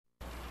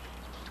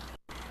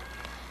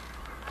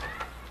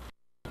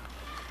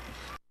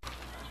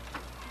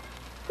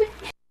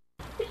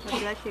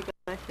bless you, God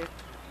bless you.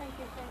 Thank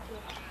you, thank you.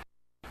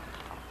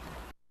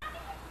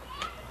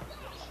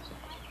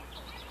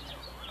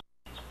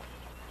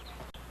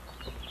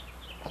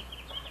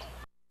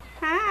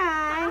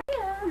 Hi.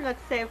 You look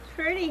so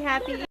pretty.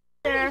 Happy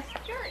Easter.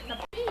 Skirt and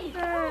a bead.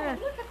 Oh,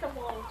 look at the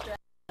walls there.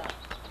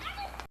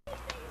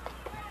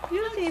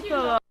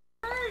 Beautiful.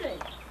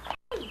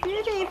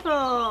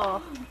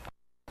 Beautiful.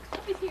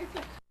 Let me see your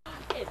foot.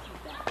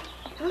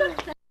 Look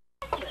at that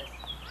necklace.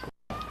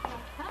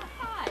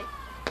 Hi.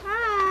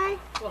 Hi.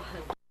 Well,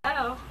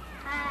 hello.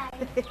 Hi.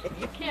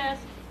 You kiss.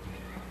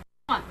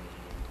 Come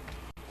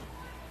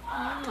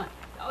on.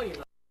 Oh, you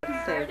look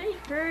So pretty.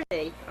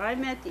 pretty. I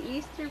met the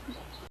Easter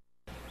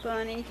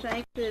bunny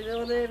thanks to the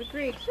little bit of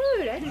Greek.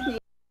 Ooh, that's neat.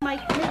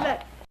 Mike, move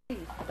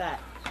that.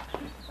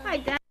 Hi,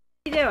 Dan.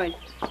 How you doing?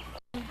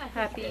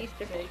 Happy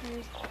Easter.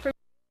 For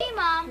Hey,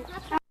 Mom. me,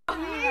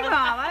 Mom.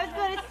 I was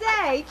going to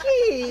say,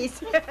 jeez.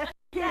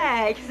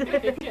 Thanks.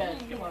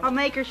 Come on. I'll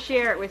make her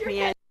share it with me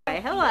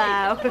anyway.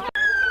 Hello.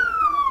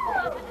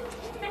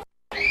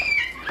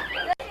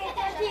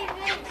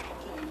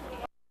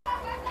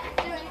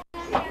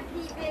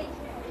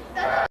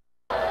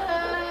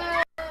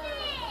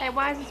 Hey,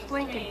 why is this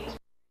blinking?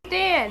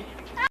 Dan!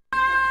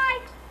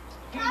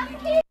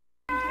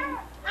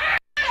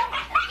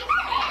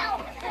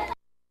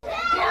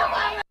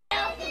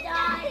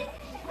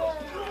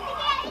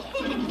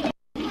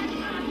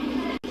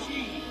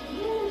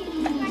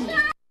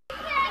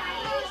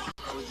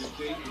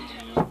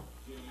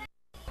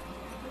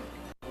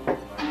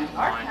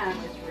 Our time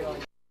was really.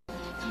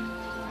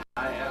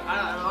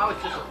 I was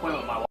disappointed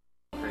with my wife.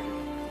 I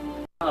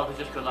don't know if it's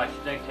just because I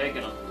stink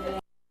taking them.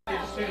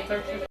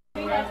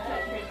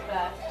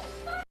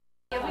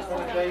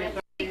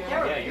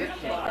 Yeah, you're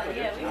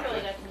Yeah, we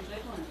really got some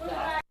good ones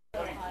back.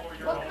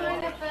 What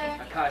kind of I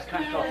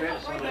kind of felt bad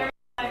at some of them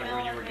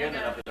when you were getting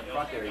it up at the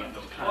front there. It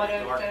was kind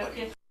of dark. But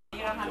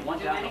the one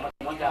down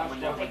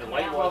when the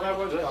light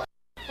was good.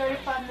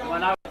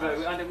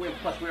 When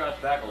plus we were out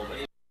the back a little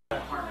bit.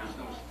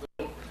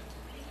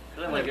 So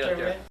then we get up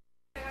there.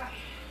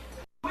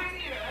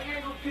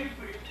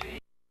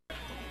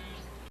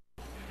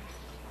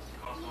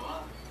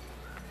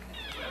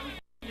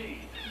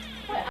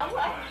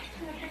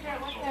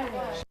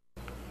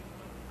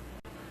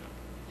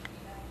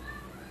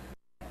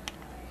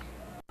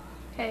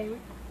 Hey.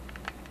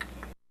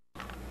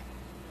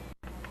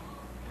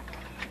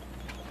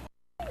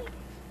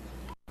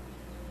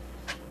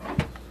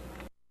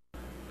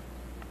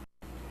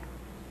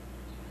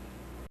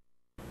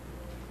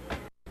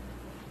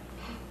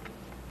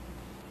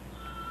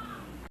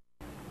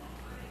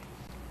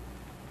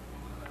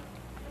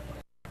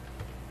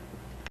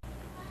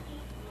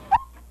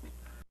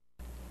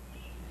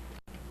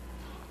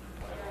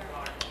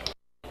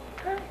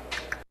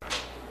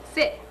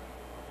 Sit.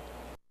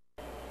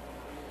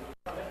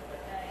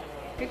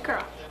 Good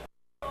girl.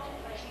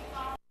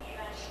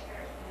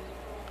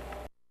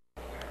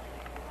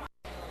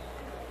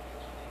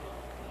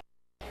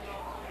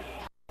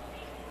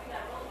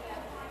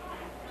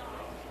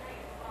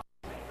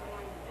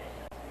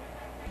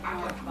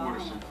 I'd like to order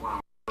some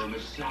flowers from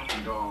Miss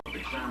Satin Dog at the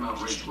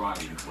Claremont Ridge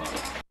Riding Club.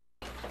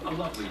 A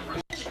lovely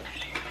person.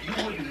 You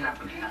wouldn't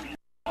happen to have any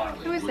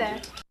Who is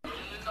that?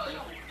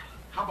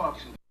 How about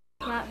some?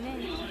 Not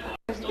me.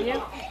 Was it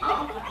you?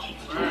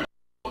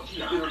 Well,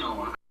 gee, I don't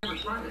know. I never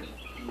tried it.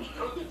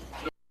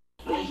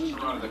 Roses are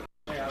out of the...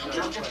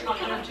 Just not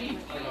guaranteed.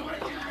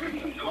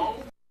 Hello?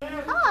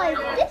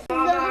 Oh, this is the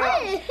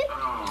lid.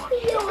 Oh,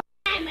 You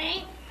and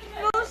me.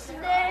 No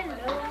stand.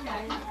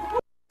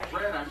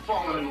 Fred, I've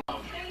fallen in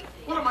love.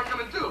 What am I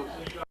gonna do?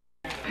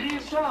 Be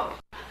yourself.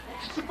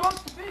 It's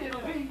supposed to be.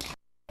 It'll be.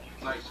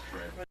 Nice,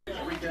 Fred.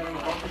 Are we down on the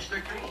bumper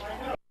sticker?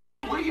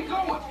 Where are you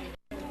going?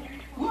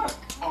 What?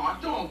 Oh,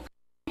 don't.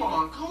 Come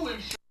on, call him.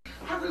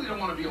 I really don't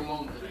want to be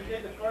alone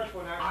today.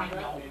 I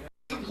know.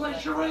 To play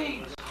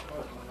charades.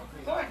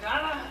 Go ahead,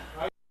 Donna.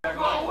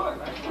 Go work.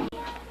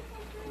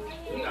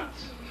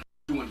 Nuts.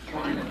 Doing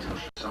fine until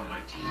she's on my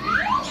team.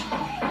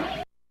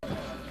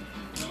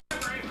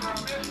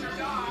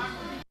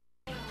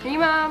 Hey,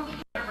 Mom.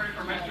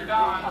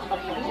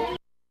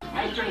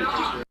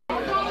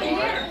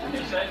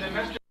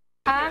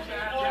 Huh?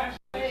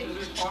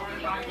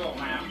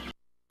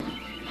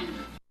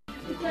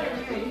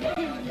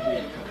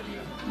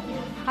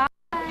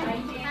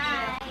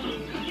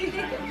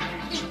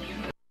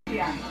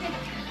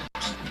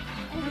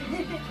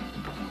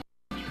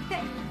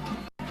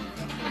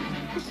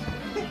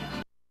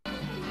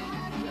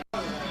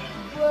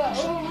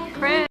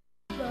 Chris.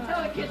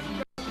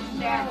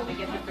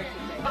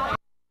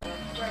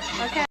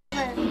 Okay.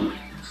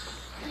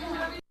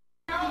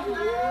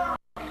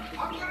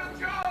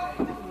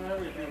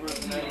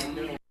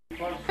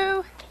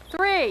 2,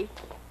 3.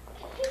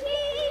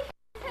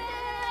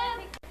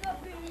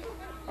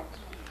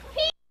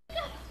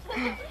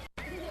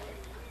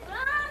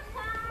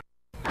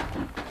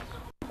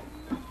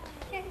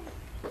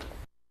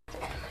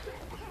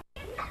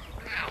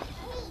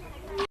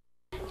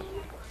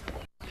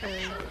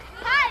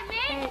 Hi,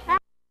 man.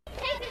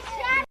 Take a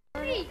shot.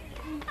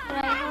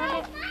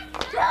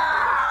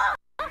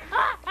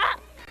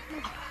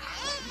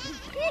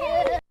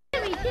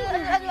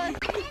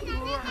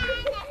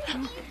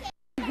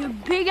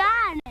 big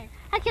eye in it.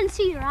 I can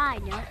see your eye,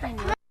 don't I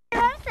know?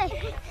 I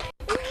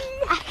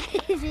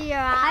can see your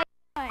eye.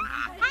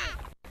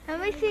 Let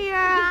me see your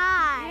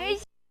eye.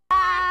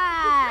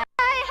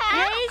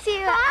 Let me see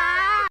your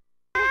eye.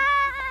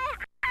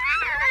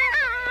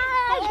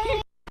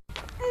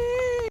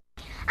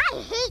 I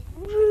hate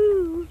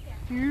you.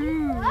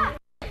 Ooh.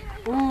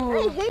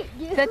 I hate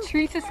you. Is that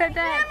Teresa said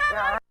that?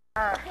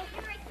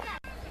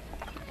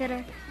 Get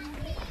her.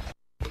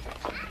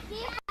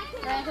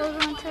 Right,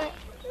 hold on to it.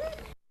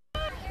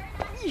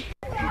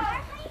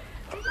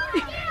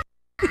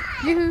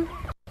 Yoo-hoo.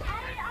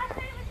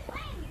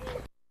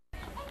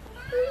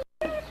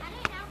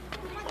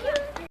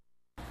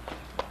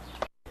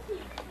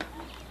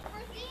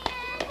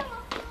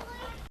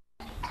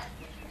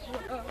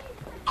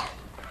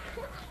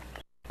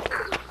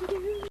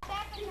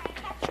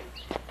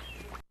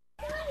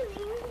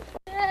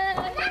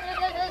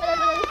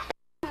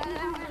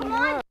 Come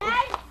on,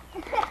 Dad.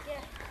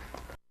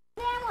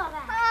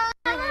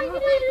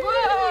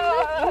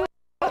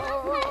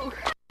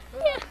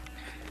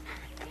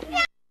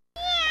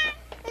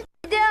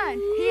 Done.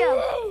 Here.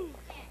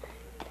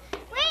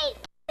 Wait,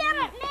 down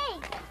at me.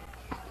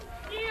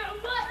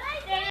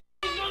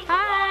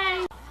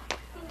 Hi.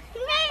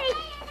 Me.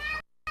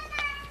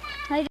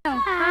 I don't.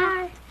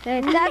 Hi.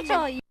 That's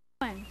all you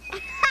want.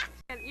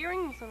 Got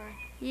earrings on her.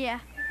 Yeah.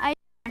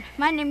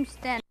 My name's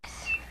Dennis.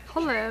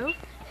 Hello.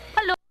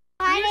 Hello.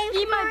 My You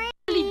see my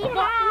belly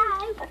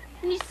button?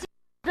 Can you see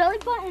the belly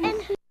button? And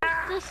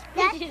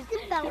that's the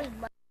belly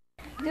button.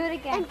 Do it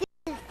again. And this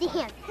is the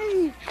hand.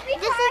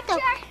 This is the.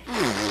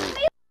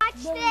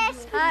 Watch this.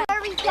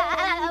 There we go.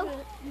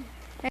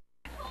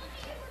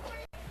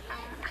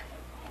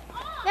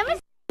 Let me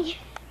see.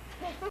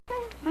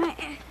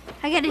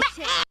 I gotta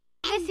see.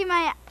 I see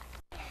my.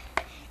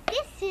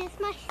 This is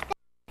my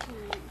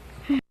statue.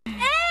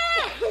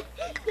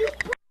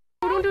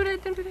 Oh, don't do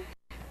that. Don't do that.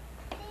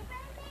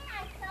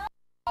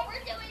 What are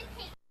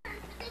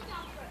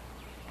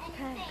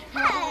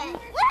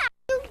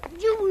you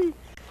doing?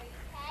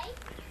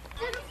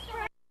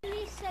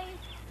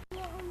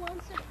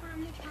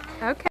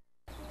 Okay.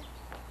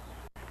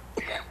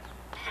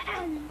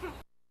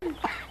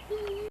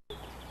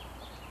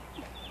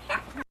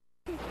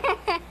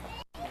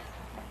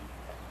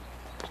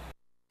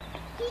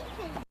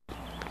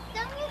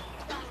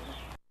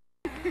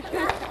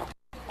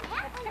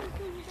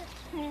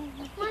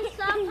 Once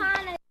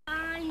upon a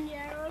time,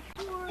 there were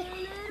four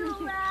little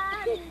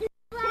rabbits.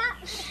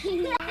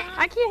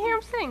 I can't hear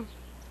him sing.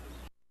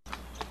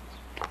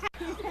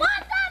 Once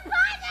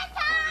upon a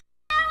time,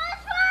 there was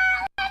four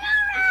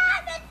little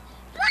rabbits.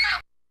 Black,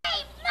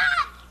 white,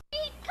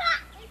 mousy,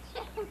 cotton,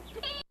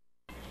 champagne.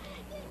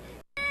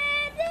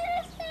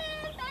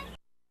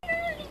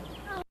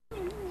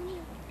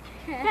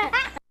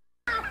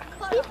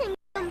 He sings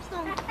some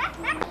song.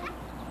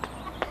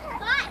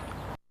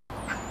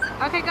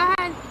 Okay, go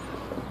ahead.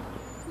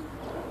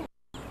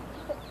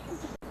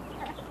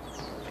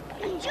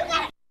 You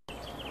got it.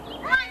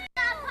 Once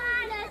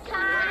upon a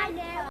time,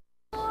 there were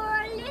four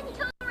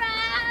little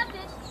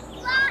rabbits.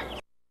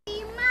 Flopsy,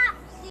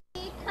 mopsy,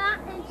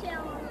 cotton,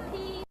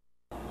 champagne.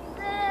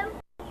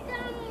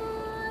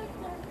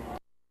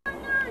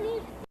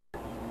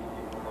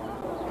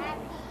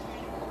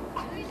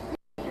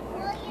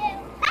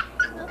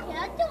 Okay,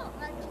 I don't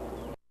like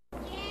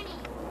Jenny,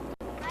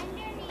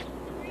 underneath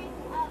the ring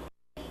of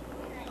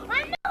I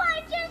know, I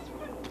just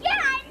forget.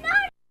 I know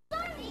it's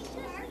funny.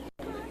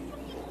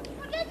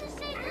 Forget to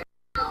say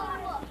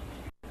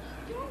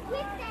don't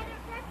whip that.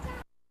 That's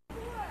not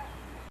sure.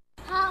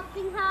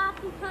 Hopping,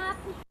 hopping,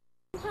 hopping,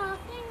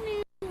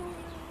 hopping,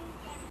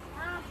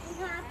 hopping,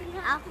 hopping,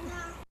 hopping,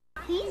 hopping.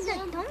 He's a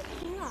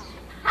donkey.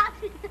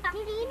 Hopping,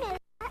 hopping. Did he know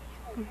that?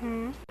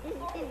 Mm-hmm.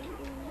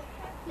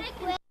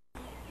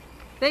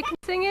 They can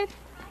sing it?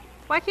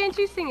 Why can't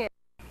you sing it?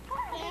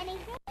 Danny.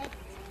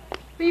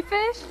 Will you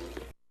finish?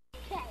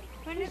 Okay.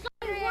 There's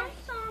only one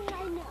song I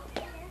know.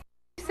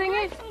 Sing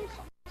it?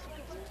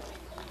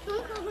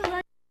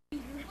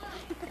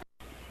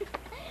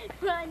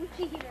 Run,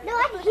 Peter. No,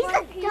 he's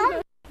a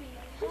dumb.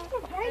 He's a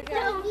very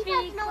dumb. He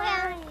doesn't know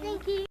how to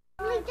think. He's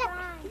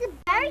a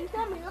very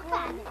dumb. Look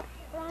at him.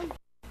 Run.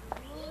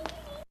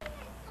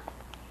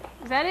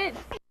 Is that it?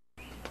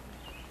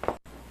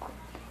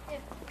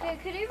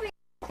 Could you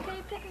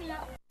pick me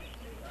up?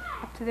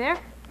 Up to there?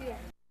 Yeah.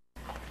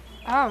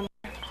 Oh, no.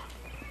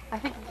 I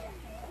think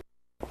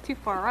it's too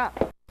far up.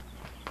 Look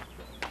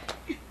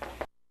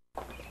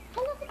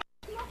at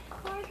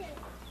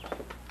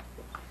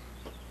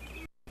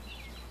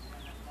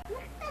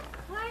the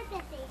car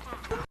that they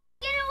have.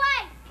 Get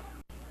away!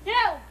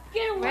 No!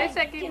 Get away! Wait a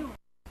second.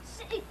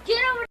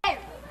 Get over there!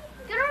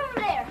 Get over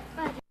there!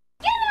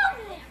 Get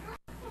over there!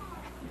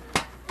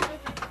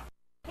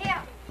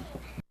 Here.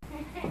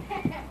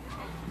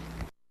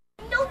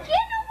 No,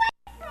 get away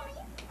from me!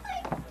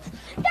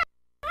 Please.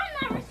 I'm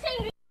never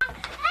singing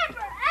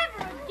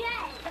ever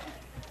again!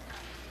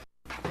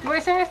 You want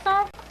to sing this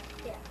song?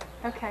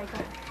 Yeah. Okay, go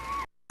ahead.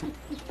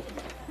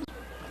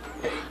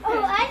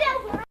 Oh, I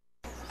know.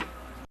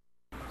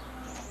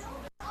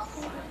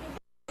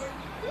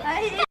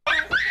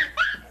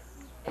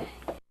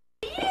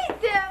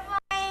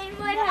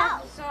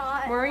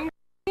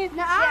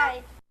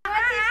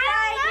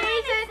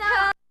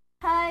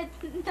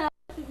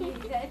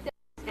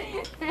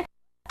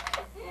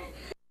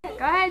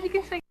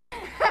 can say.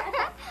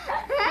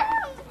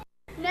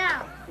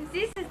 Now,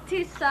 this is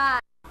too shy.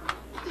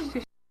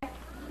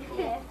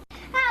 Yeah.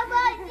 How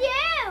about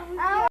you?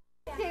 I want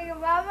to sing,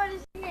 but I'm going to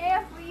sing it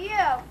after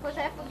you. Because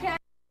I forgot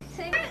to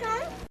sing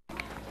some.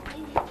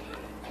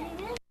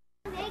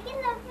 Making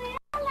the real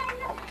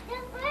line of the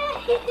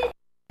way.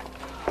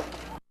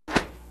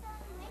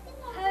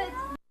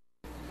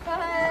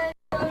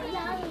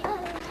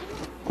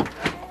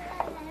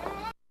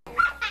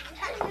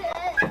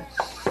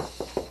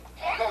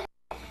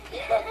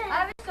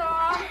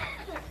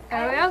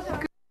 Everybody else is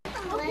good.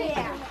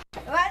 Yeah.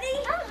 Ready?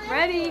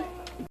 Ready?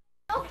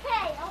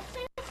 Okay, I'll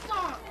sing a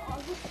song.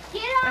 I'll just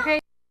get up. Okay.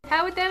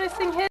 How would Dennis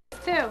sing his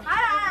too?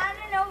 I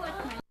don't know what's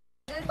my...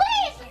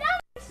 Please,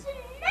 don't sit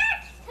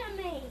next to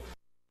me.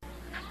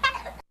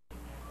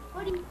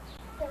 What do you...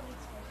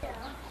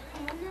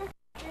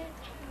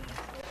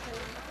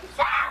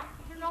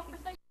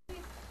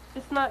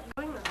 It's not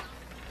going on.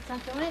 It's not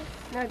doing it?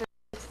 No,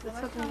 there's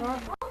something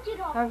wrong.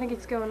 I don't think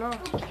it's going on.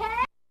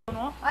 Okay.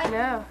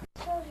 No.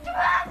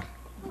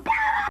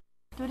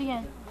 Do it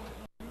again.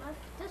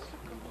 This will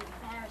be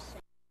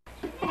embarrassing.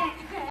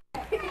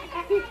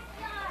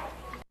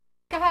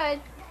 Go ahead.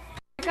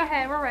 Go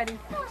ahead, we're ready.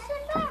 No, it's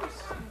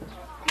embarrassing.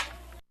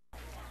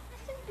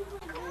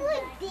 Come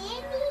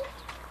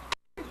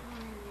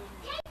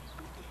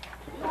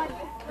on,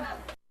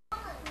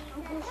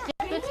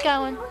 Danny. It's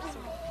going.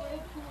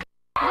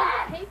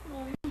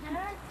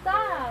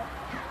 Stop.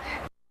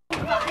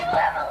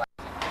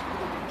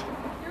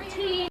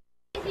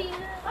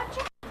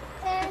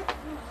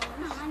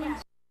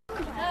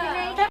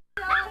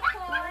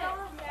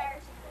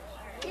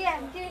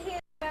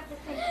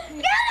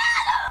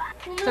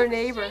 It's our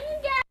neighbor.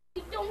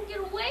 Don't get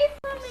away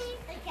from me.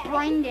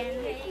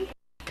 Brendan.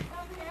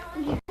 On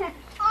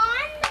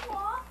the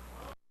wall.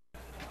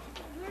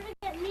 We're gonna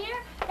get near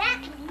that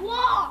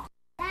wall.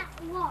 That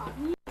wall.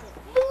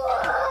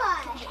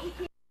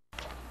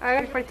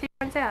 Alright, before the tape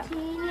runs out.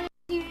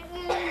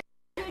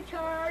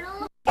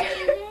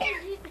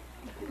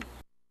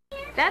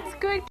 That's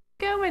good. Keep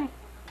going.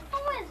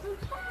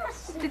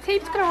 The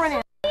tape's gonna run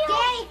out.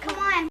 Danny, come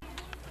on.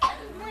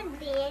 Come on,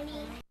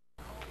 Danny.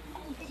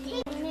 The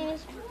tape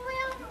is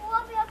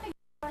we'll be up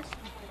against.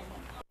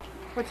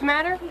 What's the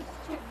matter?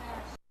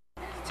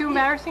 It's too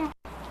embarrassing?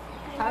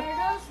 Huh?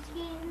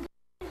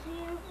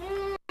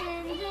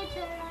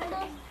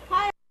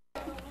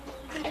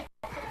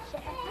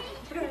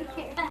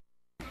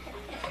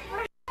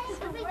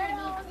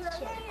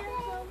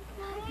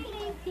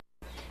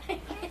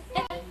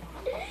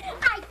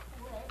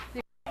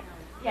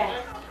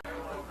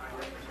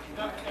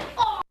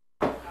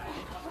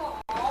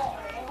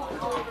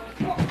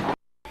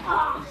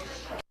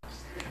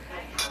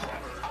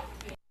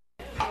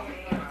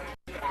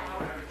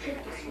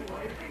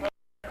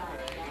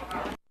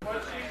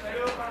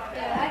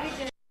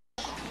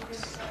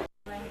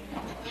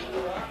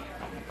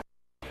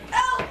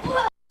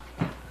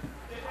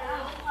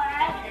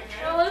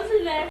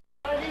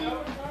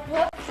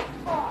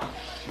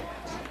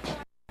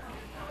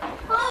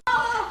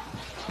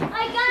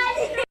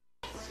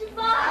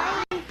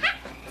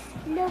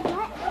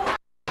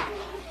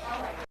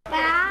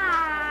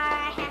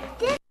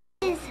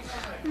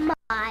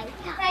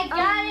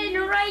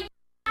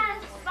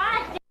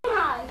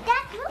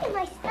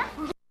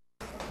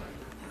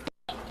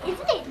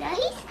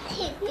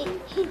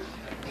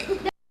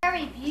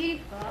 Very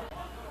beautiful.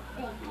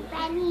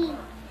 Benny.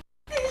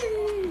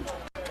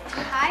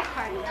 Hi,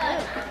 Carly.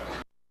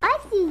 I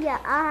see your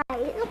eye.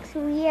 It looks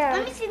weird.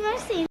 Let me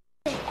see.